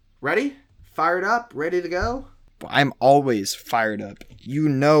Ready? Fired up? Ready to go? I'm always fired up. You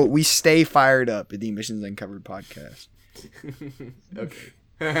know, we stay fired up at the Admissions Uncovered podcast. Okay.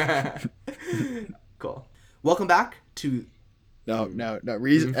 Cool. Welcome back to... No.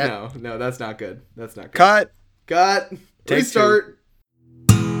 Reason. No, that's not good. That's not good. Cut. Take Restart.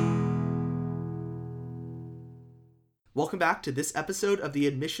 2. Welcome back to this episode of the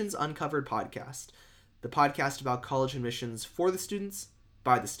Admissions Uncovered podcast, the podcast about college admissions for the students,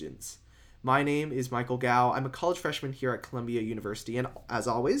 by the students. My name is Michael Gao. I'm a college freshman here at Columbia University, and as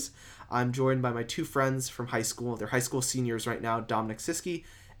always, I'm joined by my two friends from high school. They're high school seniors right now, Dominic Siski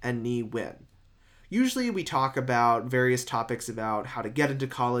and Nhi Nguyen. Usually we talk about various topics about how to get into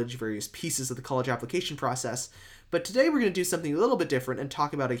college, various pieces of the college application process, but today we're going to do something a little bit different and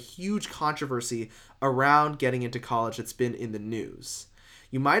talk about a huge controversy around getting into college that's been in the news.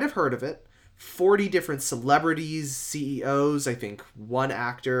 You might have heard of it. 40 different celebrities, CEOs, I think one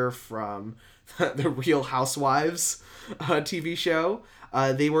actor from the Real Housewives TV show.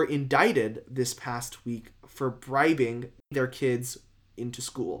 They were indicted this past week for bribing their kids into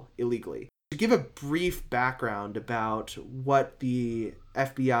school illegally. To give a brief background about what the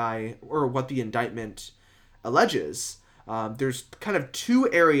FBI or what the indictment alleges, there's kind of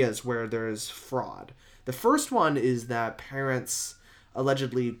two areas where there's fraud. The first one is that parents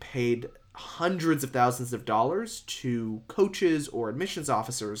allegedly paid hundreds of thousands of dollars to coaches or admissions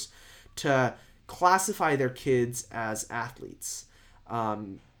officers to classify their kids as athletes,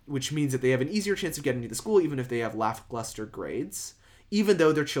 which means that they have an easier chance of getting into the school even if they have lackluster grades, even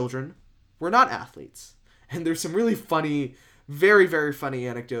though their children were not athletes. And there's some really funny, very, very funny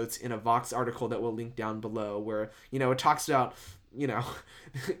anecdotes in a Vox article that we'll link down below where, it talks about,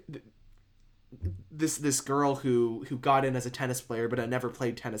 this girl who got in as a tennis player but had never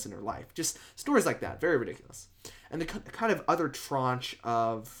played tennis in her life. Just stories like that. Very ridiculous. And the kind of other tranche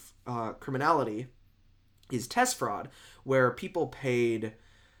of criminality is test fraud, where people paid,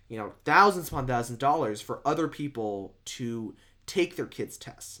 thousands upon thousands of dollars for other people to take their kids'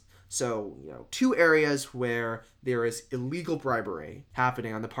 tests. So, two areas where there is illegal bribery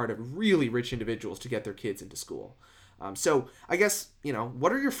happening on the part of really rich individuals to get their kids into school. So I guess,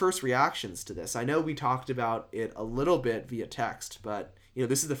 what are your first reactions to this? I know we talked about it a little bit via text, but,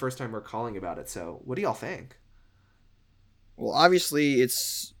 this is the first time we're calling about it. So what do y'all think? Well, obviously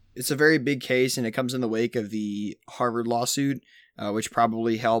it's a very big case, and it comes in the wake of the Harvard lawsuit, which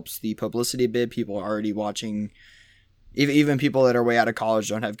probably helps the publicity a bit. People are already watching. Even people that are way out of college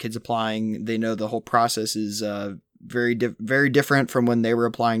don't have kids applying. They know the whole process is very different from when they were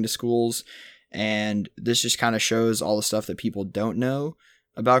applying to schools. And this just kind of shows all the stuff that people don't know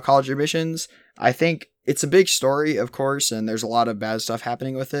about college admissions. I think it's a big story, of course, and there's a lot of bad stuff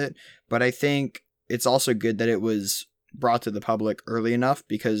happening with it. But I think it's also good that it was brought to the public early enough,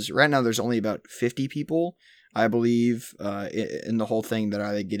 because right now there's only about 50 people, I believe, in the whole thing that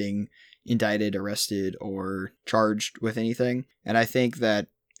are getting indicted, arrested, or charged with anything. And I think that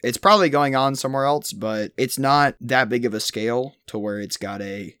it's probably going on somewhere else, but it's not that big of a scale to where it's got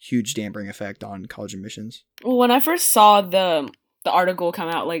a huge dampening effect on college admissions. Well, when I first saw the article come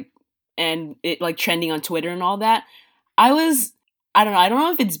out, and it trending on Twitter and all that, I don't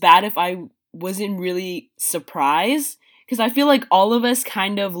know if it's bad if I wasn't really surprised, because I feel like all of us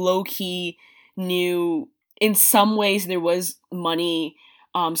kind of low-key knew in some ways there was money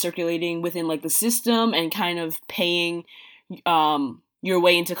circulating within the system and kind of paying your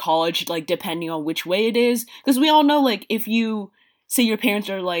way into college, depending on which way it is. Because we all know, if you say your parents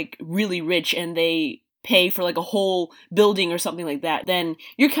are, really rich and they pay for, a whole building or something like that, then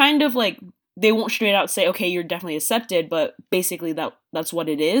you're kind of, they won't straight out say, okay, you're definitely accepted, but basically that's what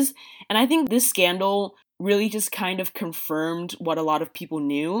it is. And I think this scandal really just kind of confirmed what a lot of people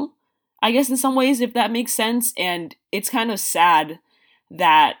knew, I guess, in some ways, if that makes sense. And it's kind of sad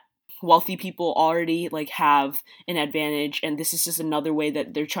that wealthy people already have an advantage, and this is just another way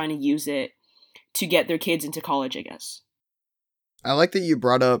that they're trying to use it to get their kids into college, I guess. I like that you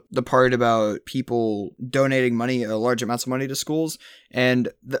brought up the part about people donating money, large amounts of money to schools, and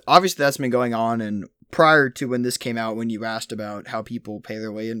obviously that's been going on. And prior to when this came out, when you asked about how people pay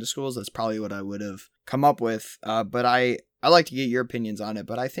their way into schools, that's probably what I would have come up with. But I like to get your opinions on it,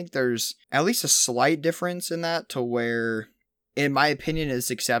 but I think there's at least a slight difference in that, to where, in my opinion, it's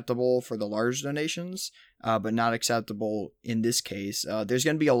acceptable for the large donations, but not acceptable in this case. There's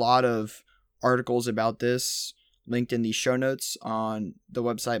going to be a lot of articles about this linked in the show notes on the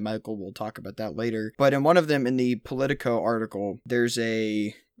website. Michael will talk about that later. But in one of them, in the Politico article, there's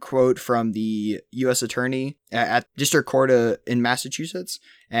a quote from the U.S. attorney at District Court in Massachusetts.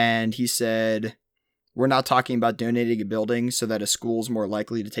 And he said, we're not talking about donating a building so that a school's more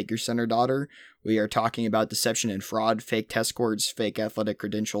likely to take your son or daughter. We are talking about deception and fraud, fake test scores, fake athletic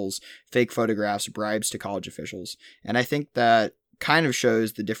credentials, fake photographs, bribes to college officials. And I think that kind of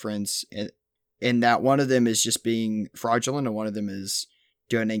shows the difference in that one of them is just being fraudulent and one of them is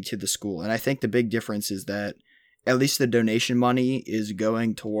donating to the school. And I think the big difference is that at least the donation money is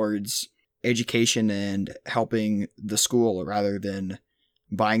going towards education and helping the school rather than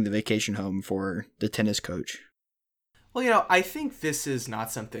buying the vacation home for the tennis coach. Well, I think this is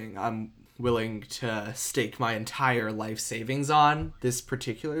not something I'm willing to stake my entire life savings on, this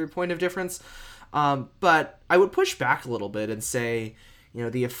particular point of difference. But I would push back a little bit and say,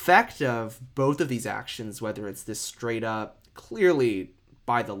 the effect of both of these actions, whether it's this straight up, clearly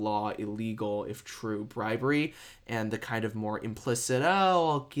by the law, illegal, if true, bribery, and the kind of more implicit,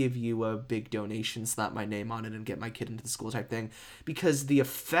 I'll give you a big donation, slap my name on it, and get my kid into the school type thing, because the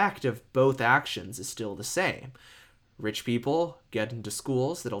effect of both actions is still the same. Rich people get into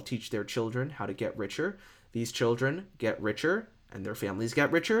schools that'll teach their children how to get richer. These children get richer, and their families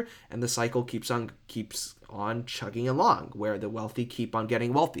get richer, and the cycle keeps on chugging along, where the wealthy keep on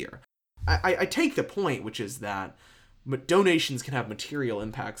getting wealthier. I take the point, which is that donations can have material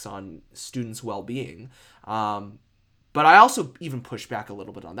impacts on students' well-being. But I also even push back a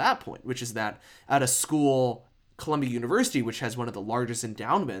little bit on that point, which is that at a school, Columbia University, which has one of the largest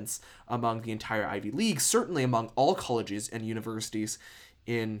endowments among the entire Ivy League, certainly among all colleges and universities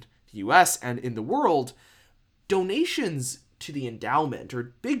in the US and in the world, donations to the endowment,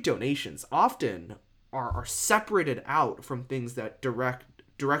 or big donations, often are separated out from things that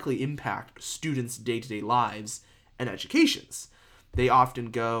directly impact students' day-to-day lives and educations. They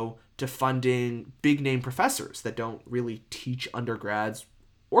often go to funding big-name professors that don't really teach undergrads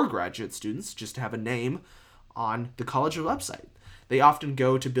or graduate students, just to have a name on the college website. They often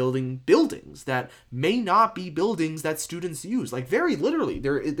go to building buildings that may not be buildings that students use. Like, very literally,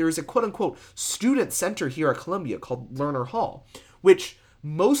 there's a quote-unquote student center here at Columbia called Lerner Hall, which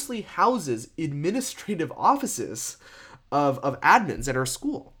mostly houses administrative offices of admins at our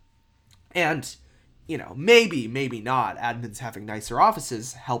school. And maybe not admins having nicer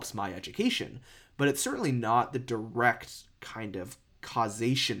offices helps my education, but it's certainly not the direct kind of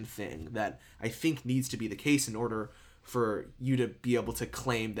causation thing that I think needs to be the case in order for you to be able to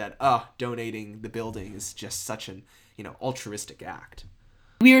claim that, donating the building is just such an, altruistic act.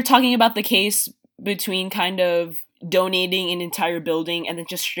 We were talking about the case between kind of donating an entire building and then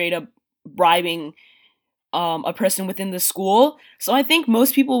just straight up bribing a person within the school. So I think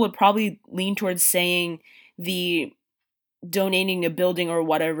most people would probably lean towards saying the donating a building or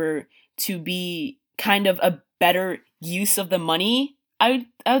whatever to be kind of a better use of the money, I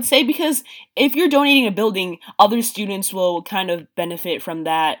would say, because if you're donating a building, other students will kind of benefit from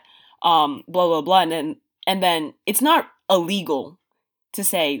that, blah, blah, blah. And then it's not illegal to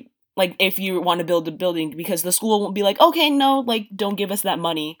say, like, if you want to build a building, because the school won't be like, okay, no, like, don't give us that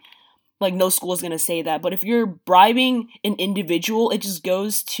money. Like, no school is going to say that. But if you're bribing an individual, it just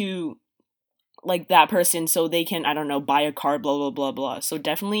goes to, like, that person so they can, I don't know, buy a car, blah, blah, blah, blah. So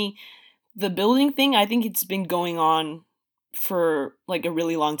definitely the building thing, I think it's been going on for, like, a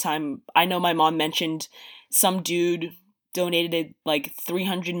really long time. I know my mom mentioned some dude donated, like,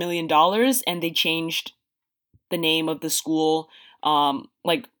 $300 million, and they changed the name of the school,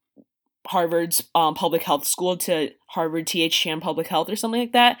 like, Harvard's public health school to Harvard T.H. Chan Public Health or something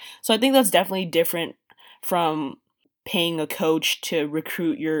like that. So I think that's definitely different from paying a coach to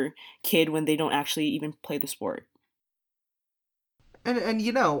recruit your kid when they don't actually even play the sport. And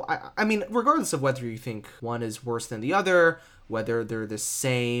I mean, regardless of whether you think one is worse than the other, whether they're the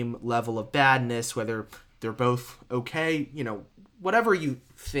same level of badness, whether they're both okay, whatever you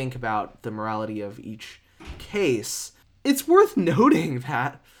think about the morality of each case, it's worth noting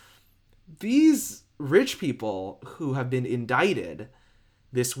that these rich people who have been indicted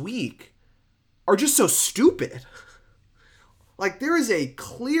this week are just so stupid. Like, there is a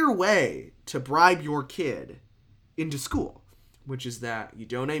clear way to bribe your kid into school, which is that you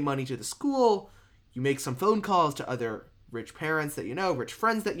donate money to the school, you make some phone calls to other rich parents that you know, rich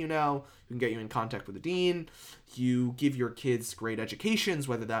friends that you know, who can get you in contact with the dean, you give your kids great educations,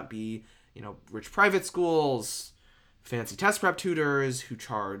 whether that be, rich private schools, fancy test prep tutors who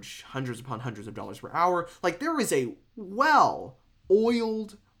charge hundreds upon hundreds of dollars per hour. Like, there is a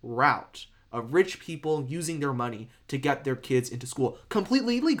well-oiled route of rich people using their money to get their kids into school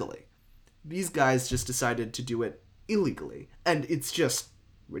completely legally. These guys just decided to do it illegally, and it's just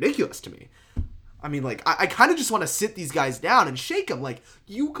ridiculous to me. I mean, like, I kind of just want to sit these guys down and shake them. Like,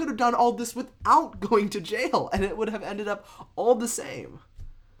 you could have done all this without going to jail, and it would have ended up all the same.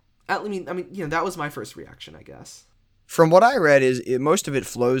 that was my first reaction, I guess. From what I read, most of it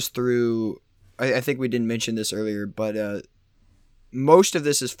flows through. I think we didn't mention this earlier, but most of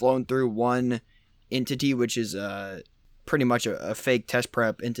this is flown through one entity, which is pretty much a fake test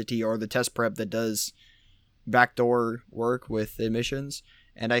prep entity, or the test prep that does backdoor work with admissions.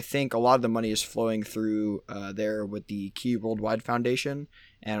 And I think a lot of the money is flowing through there with the Key Worldwide Foundation.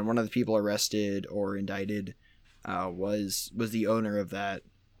 And one of the people arrested or indicted was the owner of that.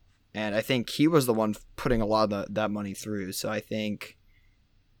 And I think he was the one putting a lot of that money through. So I think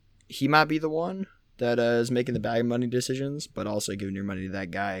he might be the one that is making the bag money decisions, but also giving your money to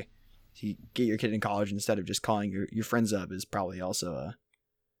that guy to get your kid in college instead of just calling your friends up is probably also a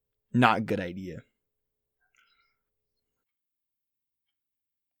not good idea.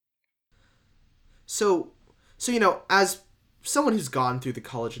 So as someone who's gone through the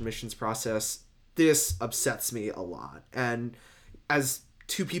college admissions process, this upsets me a lot. And as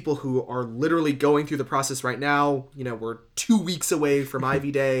two people who are literally going through the process right now, we're 2 weeks away from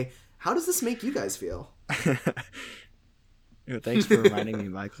Ivy Day. How does this make you guys feel? Thanks for reminding me,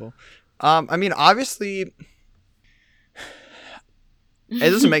 Michael. Obviously, it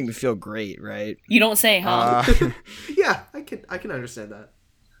doesn't make me feel great, right? You don't say, huh? Yeah, I can understand that.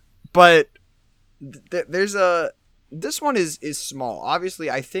 But this one is small. Obviously,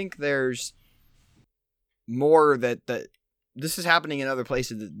 I think there's more that this is happening in other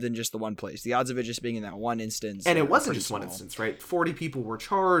places than just the one place. The odds of it just being in that one instance. And it wasn't just small. one instance, right? 40 people were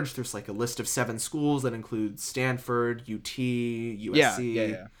charged. There's like a list of 7 schools that includes Stanford, UT, USC,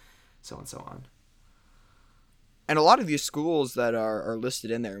 yeah. So on and so on. And a lot of these schools that are listed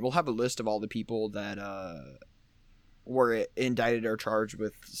in there, we'll have a list of all the people that were indicted or charged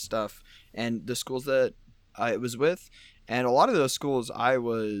with stuff, and the schools that I was with. And a lot of those schools I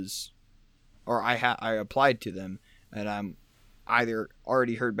applied to them, and I'm either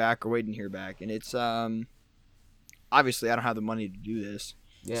already heard back or waiting to hear back. And it's obviously I don't have the money to do this,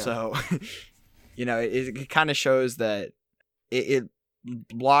 so it kind of shows that it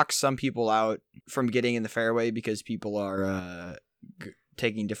blocks some people out from getting in the fairway because people are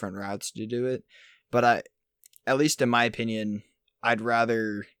taking different routes to do it. But at least in my opinion, I'd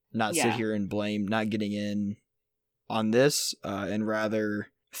rather not sit here and blame not getting in on this, and rather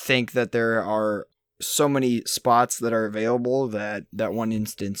think that there are so many spots that are available that one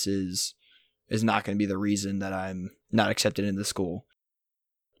instance is not going to be the reason that I'm not accepted into the school.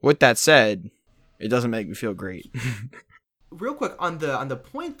 With that said, it doesn't make me feel great. Real quick on the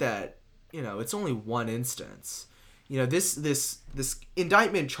point that it's only one instance. This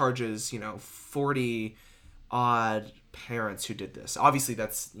indictment charges 40 odd parents who did this. Obviously,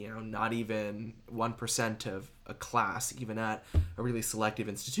 that's not even 1% of a class, even at a really selective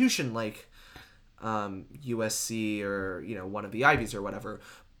institution like USC or one of the Ivies or whatever.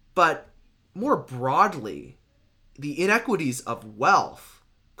 But more broadly, the inequities of wealth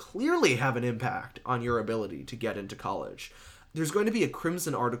clearly have an impact on your ability to get into college. There's going to be a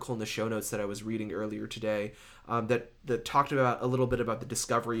Crimson article in the show notes that I was reading earlier today that talked about a little bit about the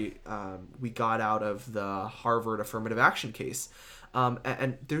discovery we got out of the Harvard affirmative action case.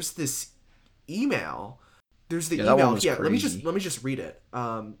 And there's this email. There's the email. Yeah, let me just read it.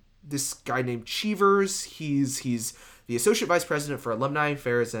 This guy named Cheevers, he's the Associate Vice President for Alumni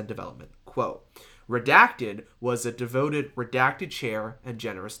Affairs and Development. Quote, Redacted was a devoted Redacted chair and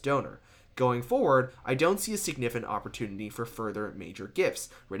generous donor. Going forward, I don't see a significant opportunity for further major gifts.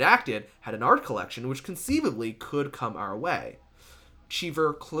 Redacted had an art collection which conceivably could come our way.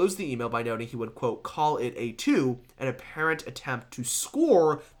 Cheever closed the email by noting he would, quote, call it a 2, an apparent attempt to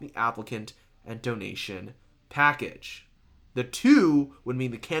score the applicant and donation package. The 2 would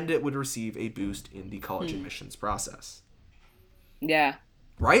mean the candidate would receive a boost in the college admissions process. Yeah.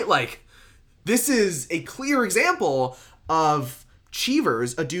 Right? Like, this is a clear example of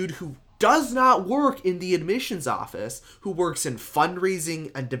Cheevers, a dude who does not work in the admissions office, who works in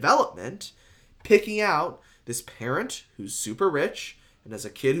fundraising and development, picking out this parent who's super rich and has a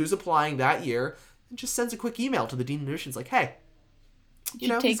kid who's applying that year, and just sends a quick email to the dean of admissions like, hey,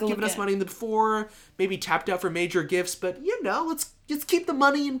 he's given us money before, maybe tapped out for major gifts, but let's keep the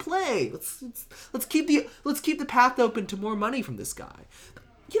money in play. Let's keep the path open to more money from this guy.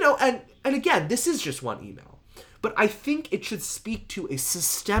 And again, this is just one email. But I think it should speak to a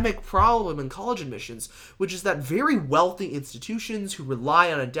systemic problem in college admissions, which is that very wealthy institutions who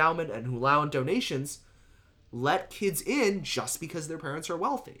rely on endowment and who allow donations let kids in just because their parents are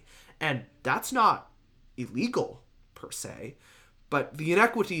wealthy. And that's not illegal, per se, but the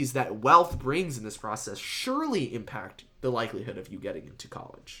inequities that wealth brings in this process surely impact the likelihood of you getting into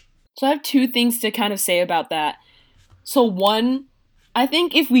college. So I have 2 things to kind of say about that. So one, I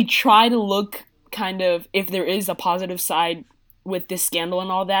think if we try to look kind of if there is a positive side with this scandal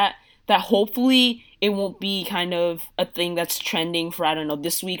and all that, that hopefully it won't be kind of a thing that's trending for, I don't know,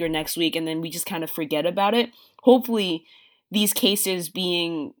 this week or next week, and then we just kind of forget about it. Hopefully these cases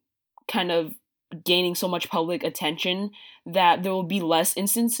being kind of gaining so much public attention that there will be less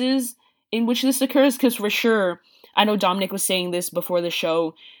instances in which this occurs, because for sure, I know Dominic was saying this before the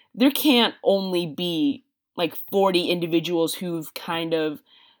show, there can't only be like 40 individuals who've kind of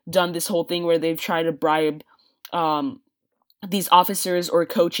done this whole thing where they've tried to bribe these officers or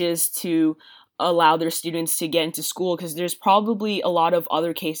coaches to allow their students to get into school, because there's probably a lot of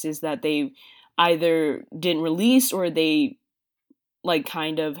other cases that they either didn't release or they like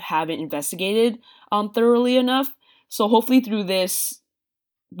kind of haven't investigated thoroughly enough. So hopefully through this,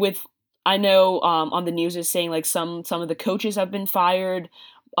 with I know on the news is saying like some of the coaches have been fired,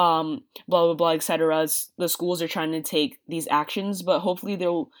 blah blah blah, etc. The schools are trying to take these actions, but hopefully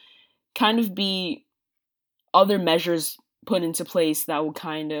there will kind of be other measures put into place that will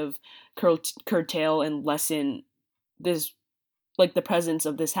kind of curtail and lessen this, like the presence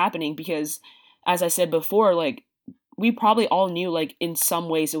of this happening, because as I said before, like we probably all knew like in some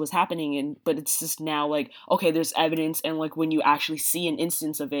ways it was happening, and but it's just now like, okay, there's evidence, and like when you actually see an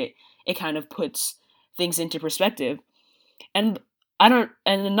instance of it, it kind of puts things into perspective. And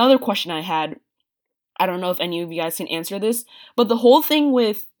another question I had, I don't know if any of you guys can answer this, but the whole thing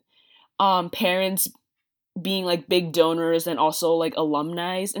with parents being like big donors and also like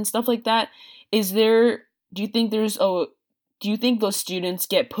alumni and stuff like that, do you think those students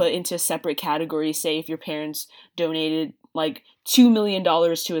get put into separate categories? Say if your parents donated like $2 million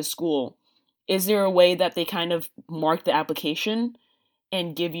to a school, is there a way that they kind of mark the application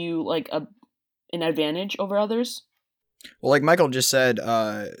and give you like an advantage over others? Well, like Michael just said,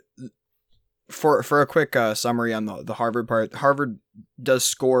 for a quick summary on the Harvard part, Harvard does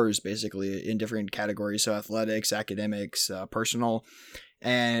scores basically in different categories, so athletics, academics, personal,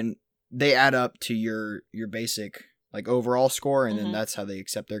 and they add up to your basic like overall score, and then that's how they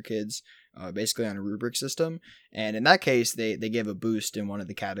accept their kids, basically on a rubric system. And in that case, they gave a boost in one of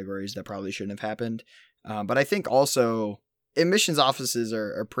the categories that probably shouldn't have happened. But I think also admissions offices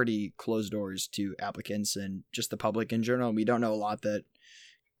are pretty closed doors to applicants and just the public in general. We don't know a lot that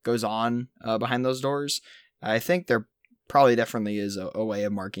goes on behind those doors. I think there probably definitely is a way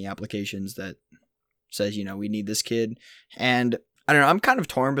of marking applications that says, you know, we need this kid. And I don't know, I'm kind of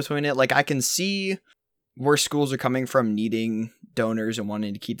torn between it. Like I can see where schools are coming from needing donors and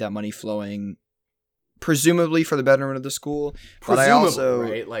wanting to keep that money flowing, presumably for the betterment of the school. But I also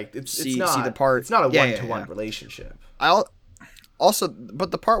right? Like it's see not the part. It's not a one-to-one relationship. But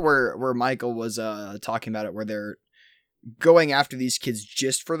the part where Michael was talking about it, where they're going after these kids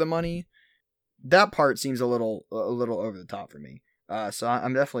just for the money, that part seems a little over the top for me. So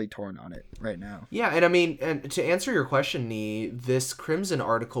I'm definitely torn on it right now. Yeah, and I mean, and to answer your question, Nee, this Crimson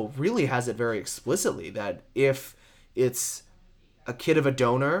article really has it very explicitly that if it's a kid of a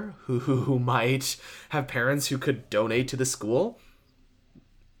donor who might have parents who could donate to the school,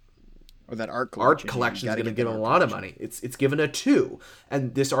 or that art collection is going to give them a lot of money. It's given a 2,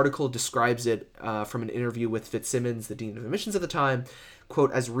 and this article describes it from an interview with Fitzsimmons, the dean of admissions at the time,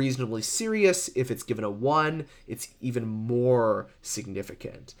 quote, as reasonably serious. If it's given a 1, it's even more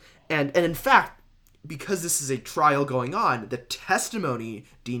significant. And in fact, because this is a trial going on, the testimony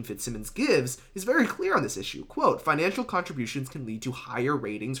Dean Fitzsimmons gives is very clear on this issue. Quote, financial contributions can lead to higher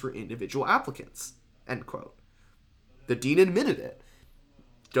ratings for individual applicants, end quote. The dean admitted it.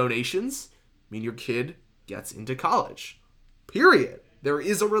 Donations mean your kid gets into college. Period. There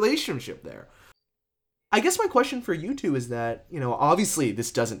is a relationship there. I guess my question for you two is that, you know, obviously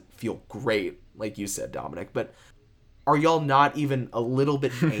this doesn't feel great, like you said, Dominic, but are y'all not even a little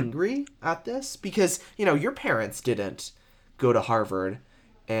bit angry at this? Because, you know, your parents didn't go to Harvard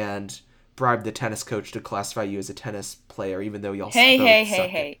and bribe the tennis coach to classify you as a tennis player, even though y'all suck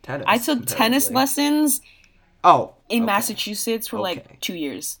at tennis. I took tennis lessons in Massachusetts for like 2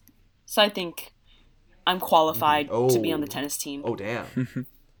 years. So I think I'm qualified to be on the tennis team. Oh, damn.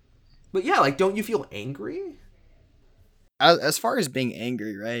 But yeah, like, don't you feel angry? As far as being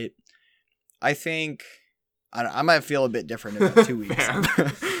angry, right? I think I might feel a bit different in about 2 weeks.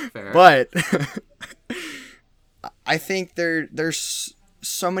 Fair. But I think there's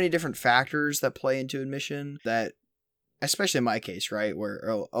so many different factors that play into admission that, especially in my case, right,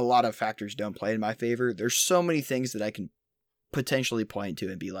 where a lot of factors don't play in my favor. There's so many things that I can potentially point to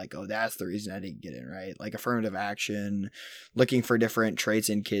and be like, oh, that's the reason I didn't get in, right? Like affirmative action, looking for different traits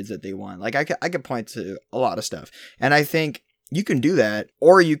in kids that they want. Like I could point to a lot of stuff. And I think you can do that,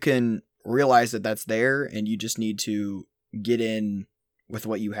 or you can realize that that's there and you just need to get in with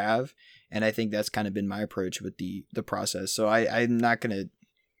what you have. And I think that's kind of been my approach with the process. So I'm not going to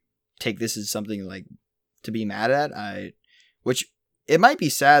take this as something like to be mad at. Which it might be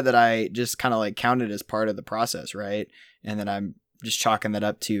sad that I just kind of like count it as part of the process, right? And then I'm just chalking that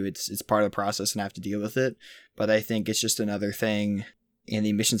up to it's part of the process and I have to deal with it. But I think it's just another thing in the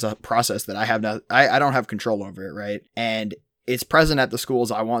admissions process that I don't have control over it, right? And it's present at the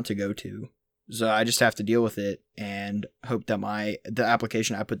schools I want to go to. So I just have to deal with it and hope that the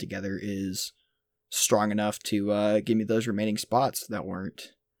application I put together is strong enough to give me those remaining spots that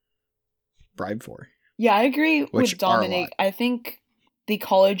weren't bribed for. Yeah, I agree Which with Dominic. I think the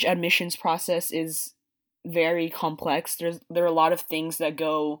college admissions process is very complex. There are a lot of things that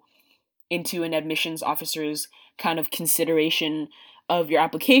go into an admissions officer's kind of consideration of your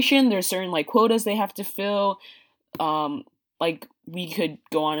application. There's certain like quotas they have to fill. Like we could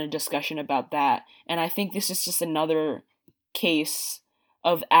go on a discussion about that. And I think this is just another case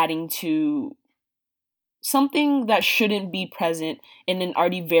of adding to something that shouldn't be present in an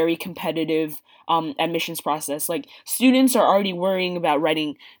already very competitive admissions process. Like students are already worrying about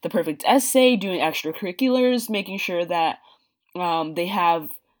writing the perfect essay, doing extracurriculars, making sure that they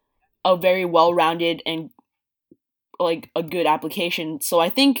have a very well-rounded and like a good application. So I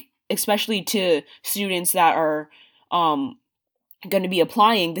think especially to students that are going to be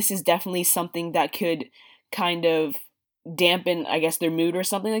applying, this is definitely something that could kind of dampen, I guess, their mood or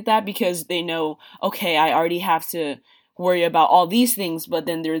something like that, because they know, okay, I already have to worry about all these things, but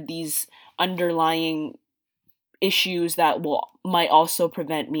then there are these underlying issues that might also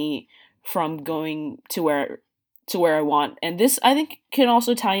prevent me from going to where I want. And this, I think, can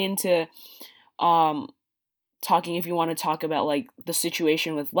also tie into talking, if you want to talk about like the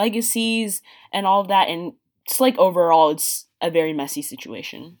situation with legacies and all of that. And it's like overall, it's a very messy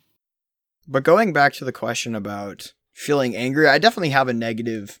situation. But going back to the question about feeling angry, I definitely have a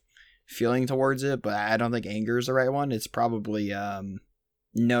negative feeling towards it, but I don't think anger is the right one. It's probably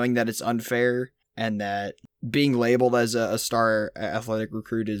knowing that it's unfair and that being labeled as a star athletic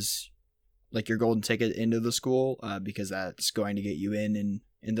recruit is like your golden ticket into the school, because that's going to get you in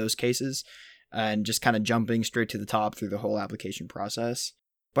those cases, and just kind of jumping straight to the top through the whole application process.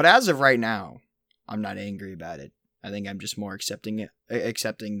 But as of right now, I'm not angry about it. I think I'm just more accepting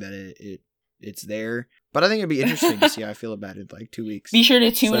that it's there. But I think it'd be interesting to see how I feel about it in like 2 weeks. Be sure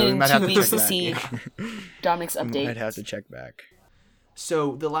to tune in 2 weeks to see Dominic's update. I'd have to check back.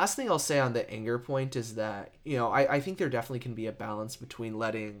 So the last thing I'll say on the anger point is that, I think there definitely can be a balance between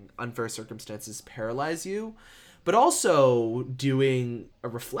letting unfair circumstances paralyze you, but also doing a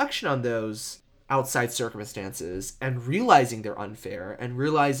reflection on those outside circumstances and realizing they're unfair and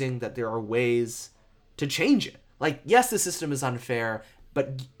realizing that there are ways to change it. Like, yes, the system is unfair,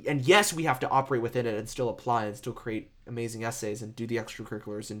 and yes, we have to operate within it and still apply and still create amazing essays and do the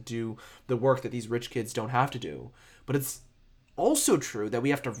extracurriculars and do the work that these rich kids don't have to do. But it's also true that we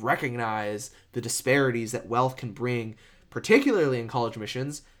have to recognize the disparities that wealth can bring, particularly in college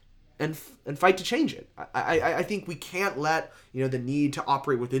admissions, and fight to change it. I think we can't let the need to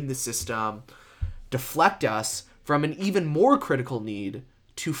operate within the system deflect us from an even more critical need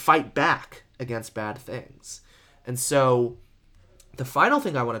to fight back against bad things. And so the final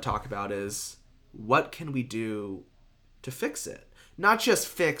thing I want to talk about is, what can we do to fix it? Not just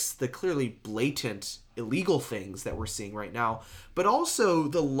fix the clearly blatant illegal things that we're seeing right now, but also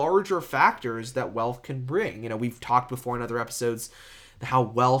the larger factors that wealth can bring. We've talked before in other episodes how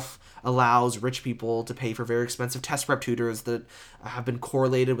wealth allows rich people to pay for very expensive test prep tutors that have been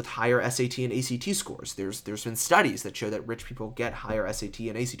correlated with higher SAT and ACT scores. There's been studies that show that rich people get higher SAT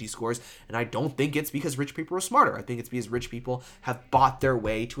and ACT scores, and I don't think it's because rich people are smarter. I think it's because rich people have bought their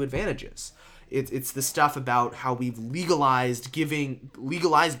way to advantages. It's the stuff about how we've legalized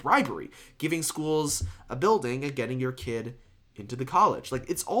bribery, giving schools a building and getting your kid into the college. Like,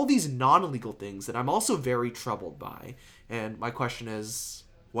 it's all these non-illegal things that I'm also very troubled by. And my question is,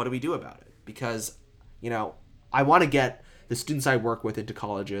 what do we do about it? Because, I want to get the students I work with into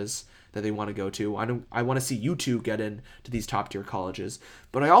colleges that they want to go to. I want to see you two get into these top tier colleges.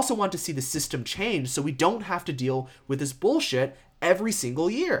 But I also want to see the system change so we don't have to deal with this bullshit every single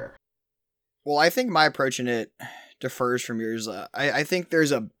year. Well, I think my approach in it differs from yours. I think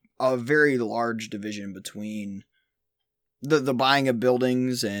there's a very large division between the buying of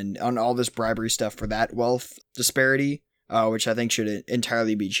buildings and on all this bribery stuff for that wealth disparity, which I think should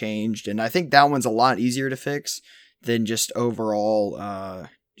entirely be changed. And I think that one's a lot easier to fix than just overall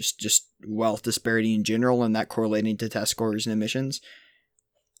just wealth disparity in general and that correlating to test scores and admissions.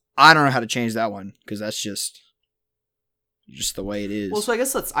 I don't know how to change that one because that's just just the way it is. Well, so I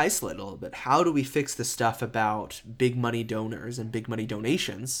guess let's isolate a little bit. How do we fix the stuff about big money donors and big money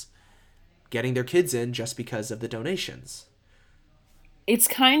donations getting their kids in just because of the donations? It's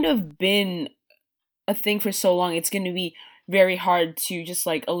kind of been a thing for so long. It's going to be very hard to just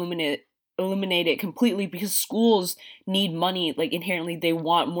like eliminate it completely, because schools need money. Like inherently they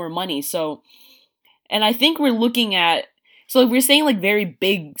want more money. So, and I think we're looking at, so if we're saying like very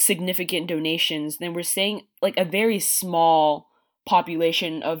big significant donations, then we're saying like a very small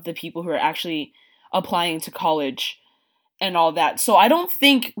population of the people who are actually applying to college and all that. So I don't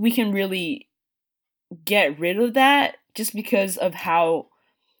think we can really get rid of that just because of how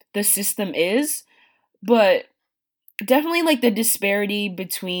the system is. But definitely like the disparity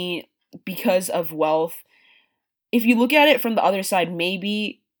because of wealth, if you look at it from the other side,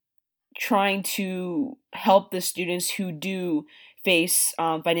 maybe trying to help the students who do face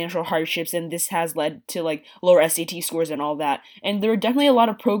financial hardships, and this has led to like lower SAT scores and all that. And there are definitely a lot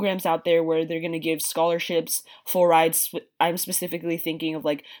of programs out there where they're going to give scholarships, full rides. I'm specifically thinking of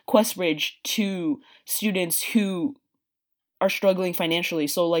like Questbridge to students who are struggling financially.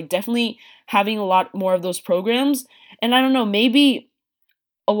 So like definitely having a lot more of those programs. And I don't know, maybe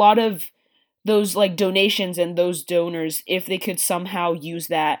a lot of those like donations and those donors, if they could somehow use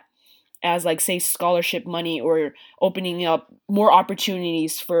that as like say scholarship money, or opening up more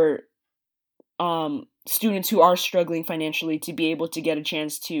opportunities for students who are struggling financially to be able to get a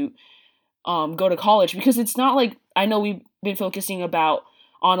chance to go to college. Because it's not like, I know we've been focusing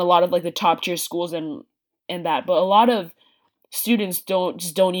on a lot of like the top tier schools and that, but a lot of students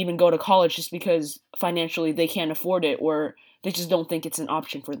don't even go to college just because financially they can't afford it, or they just don't think it's an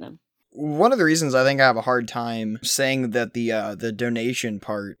option for them. One of the reasons I think I have a hard time saying that the donation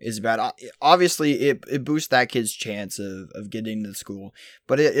part is bad, obviously it boosts that kid's chance of getting to school,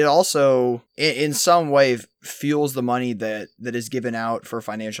 but it also in some way fuels the money that is given out for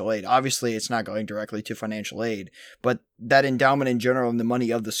financial aid. Obviously it's not going directly to financial aid, but that endowment in general and the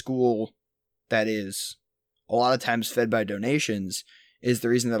money of the school that is a lot of times fed by donations is the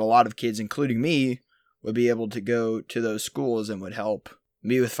reason that a lot of kids, including me, would be able to go to those schools and would help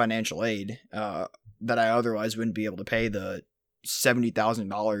me with financial aid that I otherwise wouldn't be able to pay the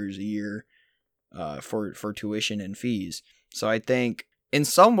 $70,000 a year for tuition and fees. So I think in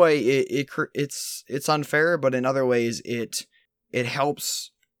some way it's unfair, but in other ways it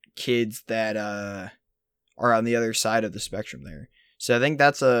helps kids that are on the other side of the spectrum there. So I think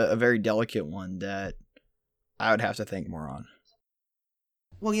that's a very delicate one that I would have to think more on.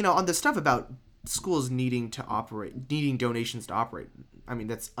 Well, on the stuff about schools needing donations to operate, I mean,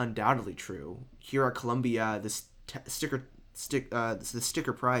 that's undoubtedly true. Here at Columbia, this sticker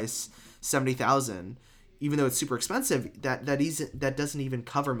price, $70,000, even though it's super expensive, that doesn't even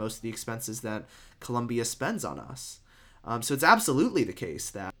cover most of the expenses that Columbia spends on us. So it's absolutely the case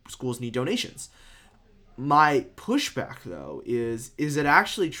that schools need donations. My pushback, though, is it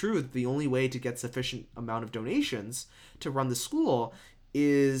actually true that the only way to get sufficient amount of donations to run the school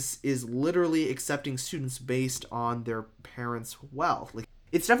is literally accepting students based on their parents' wealth? Like,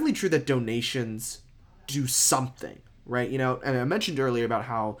 it's definitely true that donations do something, right? And I mentioned earlier about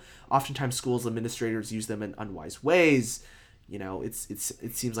how oftentimes schools administrators use them in unwise ways.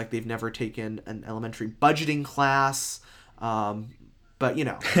 It seems like they've never taken an elementary budgeting class. But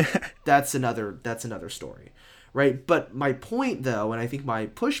that's another story, right? But my point, though, and I think my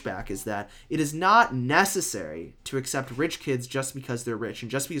pushback, is that it is not necessary to accept rich kids just because they're rich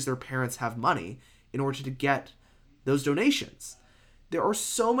and just because their parents have money in order to get those donations. There are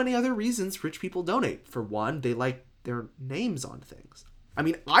so many other reasons rich people donate. For one, they like their names on things. I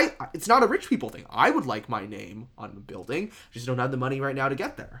mean, it's not a rich people thing. I would like my name on a building. I just don't have the money right now to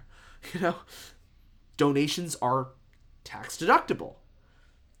get there. Donations are tax deductible.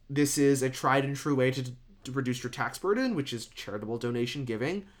 This is a tried and true way to reduce your tax burden, which is charitable donation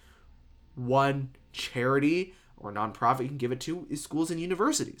giving. One charity or nonprofit you can give it to is schools and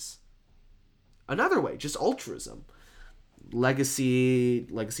universities. Another way, just altruism. Legacy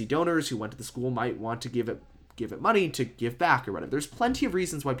donors who went to the school might want to give it money to give back or whatever. There's plenty of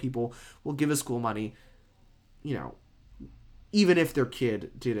reasons why people will give a school money, even if their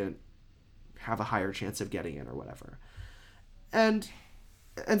kid didn't have a higher chance of getting in or whatever. And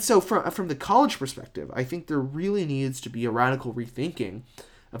so from the college perspective, I think there really needs to be a radical rethinking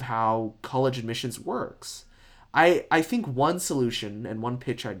of how college admissions works. I think one solution and one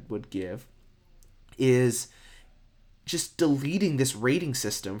pitch I would give is just deleting this rating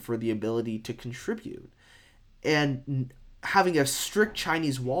system for the ability to contribute and having a strict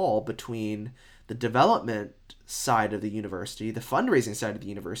Chinese wall between the development side of the university, the fundraising side of the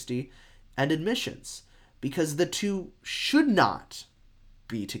university, and admissions. because the two should not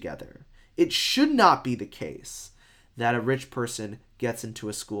be together. It should not be the case that a rich person gets into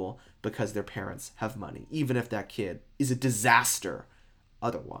a school because their parents have money, even if that kid is a disaster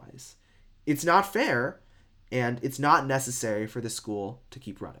otherwise. It's not fair, and it's not necessary for the school to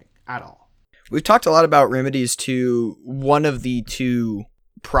keep running at all. We've talked a lot about remedies to one of the two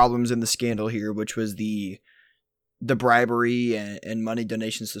problems in the scandal here, which was the bribery and money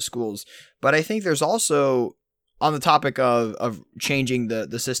donations to schools. But I think there's also, on the topic of changing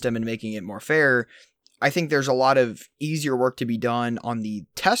the system and making it more fair, I think there's a lot of easier work to be done on the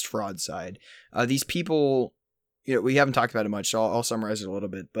test fraud side. These people, we haven't talked about it much, so I'll summarize it a little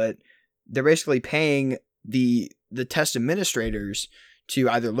bit, but they're basically paying the test administrators to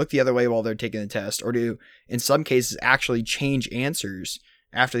either look the other way while they're taking the test, or to, in some cases, actually change answers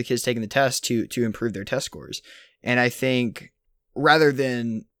after the kid's taking the test to improve their test scores. And I think rather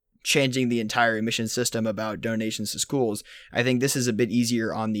than changing the entire admission system about donations to schools, I think this is a bit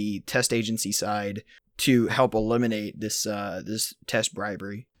easier on the test agency side to help eliminate this test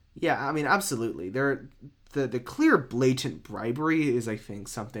bribery. Yeah, I mean, absolutely. The clear blatant bribery is, I think,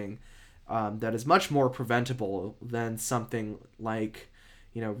 something that is much more preventable than something like,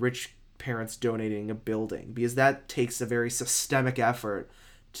 rich parents donating a building, because that takes a very systemic effort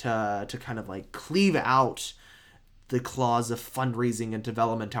to kind of like cleave out the clause of fundraising and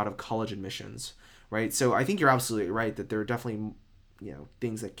development out of college admissions, right? So I think you're absolutely right that there are definitely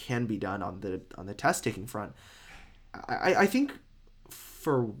things that can be done on the test taking front. I think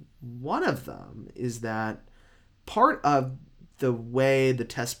for one of them is that part of the way the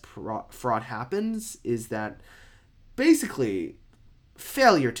test fraud happens is that basically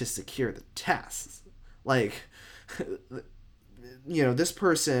failure to secure the tests. Like, this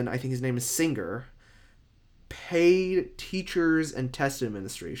person, I think his name is Singer, paid teachers and test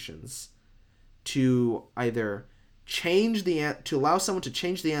administrations to either to allow someone to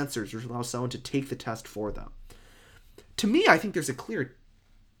change the answers or to allow someone to take the test for them. To me, I think there's a clear,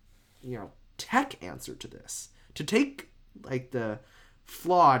 tech answer to this. To take like the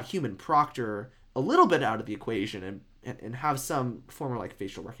flawed human proctor a little bit out of the equation and have some form of like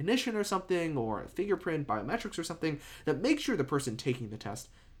facial recognition or something, or a fingerprint biometrics or something that makes sure the person taking the test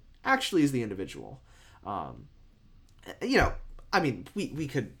actually is the individual. I mean, we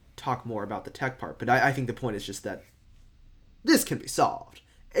could talk more about the tech part, but I think the point is just that this can be solved.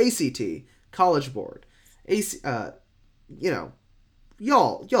 ACT, College Board, y'all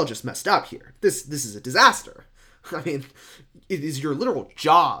just messed up here. This is a disaster. I mean, it is your literal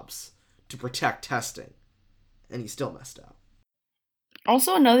jobs to protect testing, and you still messed up.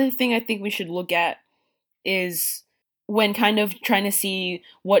 Also, another thing I think we should look at is when kind of trying to see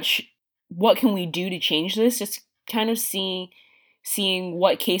what can we do to change this, just kind of seeing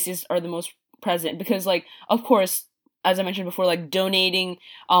what cases are the most present. Because, like, of course, as I mentioned before, like donating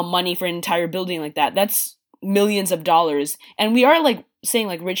money for an entire building like that's millions of dollars. And we are like saying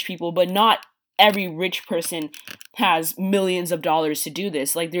like rich people, but not every rich person has millions of dollars to do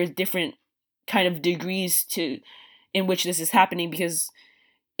this. Like, there's different kind of degrees in which this is happening, because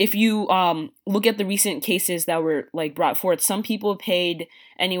if you look at the recent cases that were like brought forth, some people paid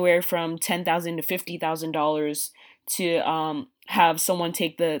anywhere from $10,000 to $50,000 to have someone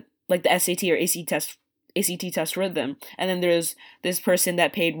take the SAT or ACT test for them. And then there's this person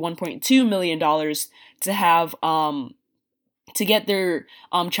that paid $1.2 million to have to get their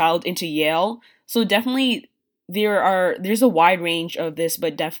child into Yale. So definitely there's a wide range of this,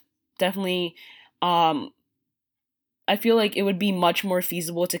 but definitely I feel like it would be much more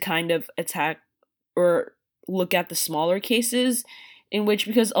feasible to kind of attack or look at the smaller cases, in which,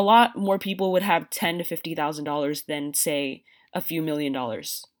 because a lot more people would have $10,000 to $50,000 than, say, a few $1 million.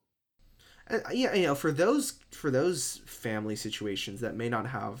 Yeah, for those family situations that may not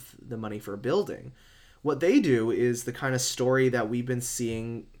have the money for a building, what they do is the kind of story that we've been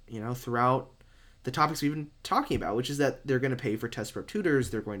seeing, throughout the topics we've been talking about, which is that they're going to pay for test prep tutors,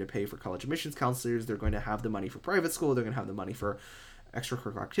 they're going to pay for college admissions counselors, they're going to have the money for private school, they're going to have the money for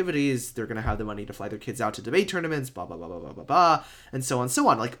extracurricular activities, they're going to have the money to fly their kids out to debate tournaments, blah, blah, blah, blah, blah, blah, blah, and so on and so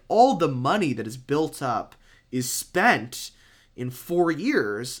on. Like, all the money that is built up is spent in 4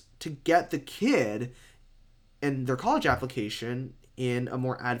 years to get the kid and their college application in a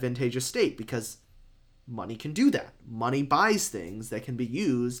more advantageous state, because money can do that. Money buys things that can be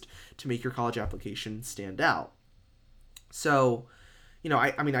used to make your college application stand out. So,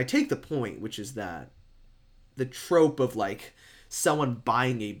 I take the point, which is that the trope of like someone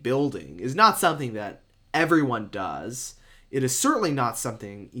buying a building is not something that everyone does. It is certainly not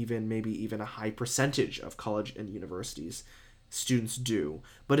something maybe even a high percentage of college and universities students do.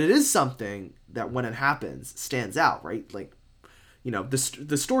 But it is something that when it happens stands out, right? Like, you know,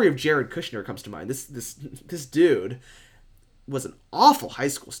 the story of Jared Kushner comes to mind. This dude was an awful high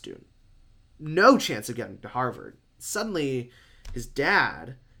school student. No chance of getting to Harvard. Suddenly, his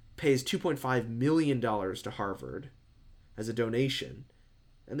dad pays $2.5 million to Harvard as a donation,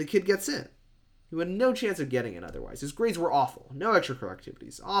 and the kid gets in. He had no chance of getting in otherwise. His grades were awful. No extracurricular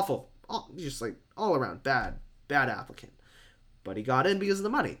activities. Awful. Just like all around bad applicant. But he got in because of the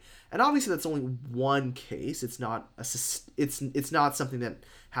money. And obviously that's only one case. It's not something that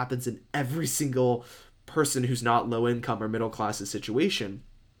happens in every single person who's not low income or middle class situation.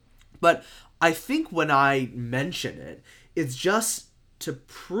 But I think when I mention it, it's just to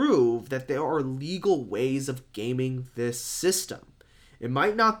prove that there are legal ways of gaming this system. It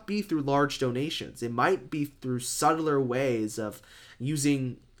might not be through large donations. It might be through subtler ways of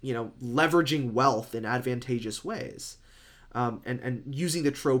using, leveraging wealth in advantageous ways. And using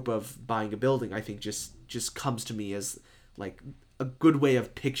the trope of buying a building, I think just comes to me as like a good way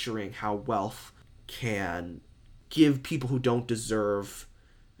of picturing how wealth can give people who don't deserve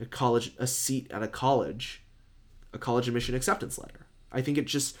a seat at a college admission acceptance letter. I think it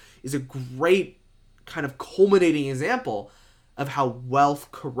just is a great kind of culminating example of how wealth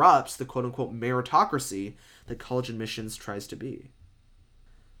corrupts the quote-unquote meritocracy that college admissions tries to be.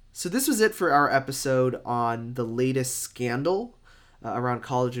 So this was it for our episode on the latest scandal around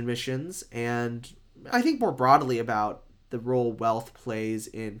college admissions, and I think more broadly about the role wealth plays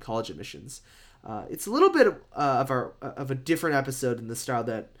in college admissions. It's a little bit of a different episode in the style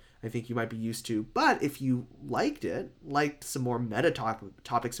that I think you might be used to, but if you liked some more meta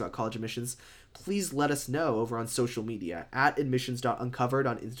topics about college admissions, please let us know over on social media at admissions.uncovered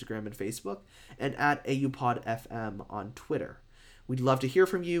on Instagram and Facebook, and at AUPodFM on Twitter. We'd love to hear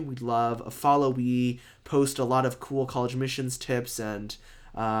from you. We'd love a follow. We post a lot of cool college admissions tips and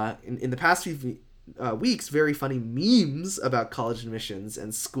in the past few weeks, very funny memes about college admissions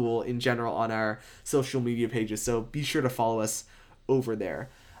and school in general on our social media pages. So be sure to follow us over there.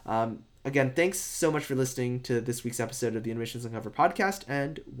 Again, thanks so much for listening to this week's episode of the Admissions Uncovered podcast,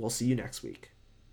 and we'll see you next week.